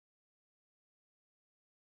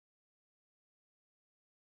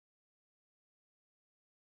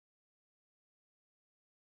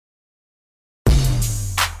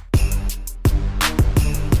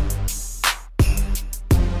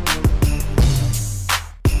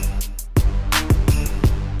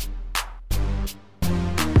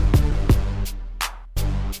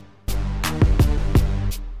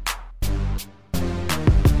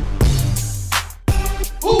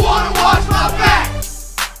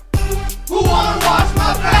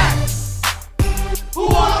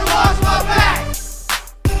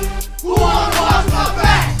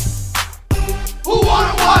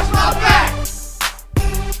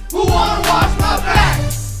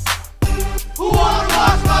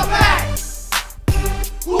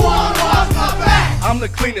I'm the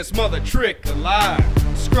cleanest mother trick alive.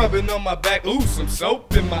 Scrubbing on my back, ooh, some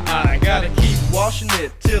soap in my eye. Gotta keep washing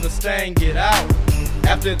it till the stain get out.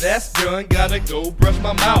 After that's done, gotta go brush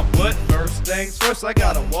my mouth. But first things first, I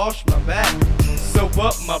gotta wash my back. Soap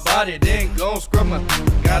up my body, then go scrub my.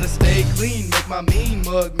 Gotta stay clean, make my mean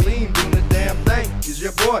mug lean. Doing the damn thing is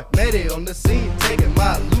your boy Mai-Day on the scene. Taking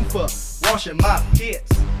my loofah, washing my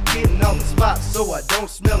pits, hitting all the spots so I don't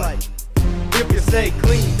smell like. If you say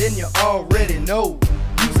clean, then you already know.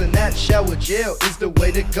 Using that shower gel is the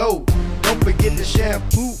way to go. Don't forget the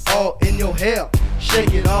shampoo all in your hair.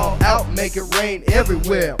 Shake it all out, make it rain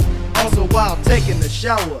everywhere. Also while taking the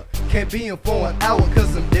shower, can't be in for an hour,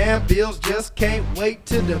 cause them damn bills just can't wait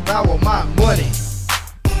to devour my money.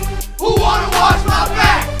 Who wanna wash my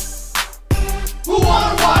back? Who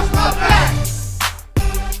wanna wash my back?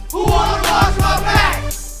 Who wanna wash my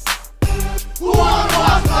back? Who wanna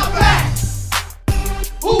wash my back?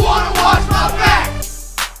 Who wanna wash my back?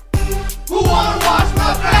 Who wanna wash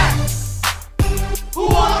my back? Who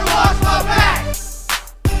wanna wash my back?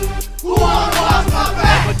 Who wanna wash my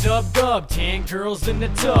back? Dub, 10 girls in the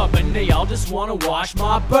tub, and they all just wanna wash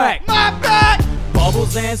my back. My back!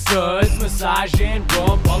 Bubbles and suds, massage and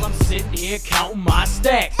rub while I'm sitting here counting my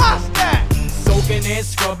stacks. My stack! Soaking and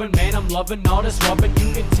scrubbing, man, I'm loving all this rubbing.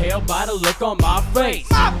 You can tell by the look on my face.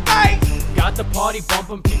 My face! Got the party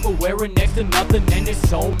bumping, people wearing next to nothing, and there's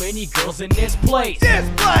so many girls in this place. This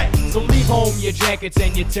place! So leave home your jackets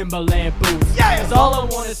and your Timberland boots. Yeah. Cause all I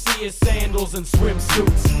wanna see is sandals and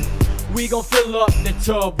swimsuits. We gon' fill up the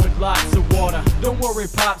tub with lots of water. Don't worry,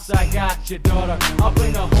 Pops, I got your daughter. I'll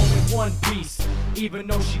bring her home in one piece, even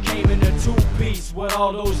though she came in a two-piece with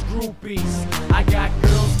all those groupies. I got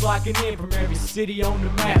girls flocking in from every city on the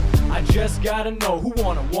map. I just gotta know who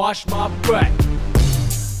wanna wash my back.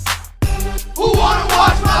 Who wanna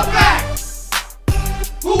wash my back?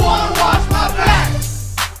 Who wanna wash my back?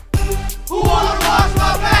 Who wanna wash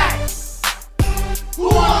my back? Who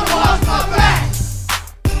wanna wash my back?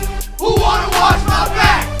 Who wanna wash my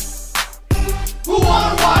back? Who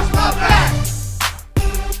wanna wash my back?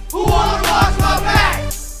 Who wanna wash my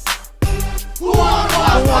back? Who wanna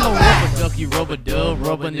wash my back? Rubber ducky, rubber dub,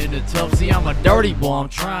 rubbing in the tub. See, I'm a dirty boy, I'm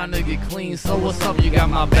trying to get clean. So what's up, you got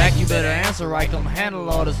my back? You better answer right, come handle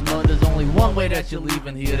all this mud. There's only one way that you're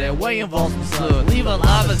leaving here, that way involves some slud. Leave a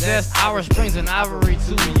lava zest, Irish Springs and Ivory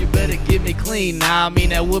too. You better get me clean, nah, I mean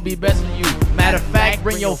that would be best for you. Matter of fact,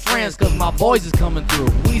 bring your friends, cause my boys is coming through.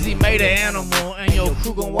 WyZz made an animal, and your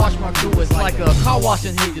crew gon' wash my crew. It's like a car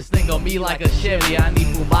washing here, just think of me like a Chevy. I need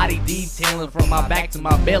full body detailing from my back to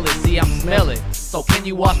my belly. See, I'm smelling. So can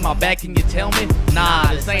you wash my back, can you tell me?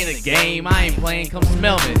 Nah, this ain't a game, I ain't playing, come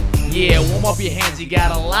smell me. Yeah, warm up your hands, you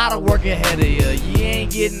got a lot of work ahead of you. You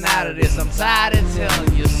ain't getting out of this, I'm tired of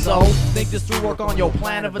telling you. So, think this through, work on your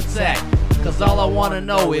plan of attack. Cause all I wanna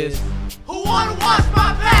know is, who wanna wash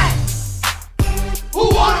my back? Who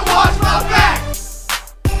wanna wash my back?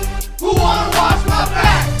 Who wanna wash my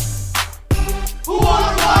back? Who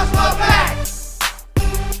wanna wash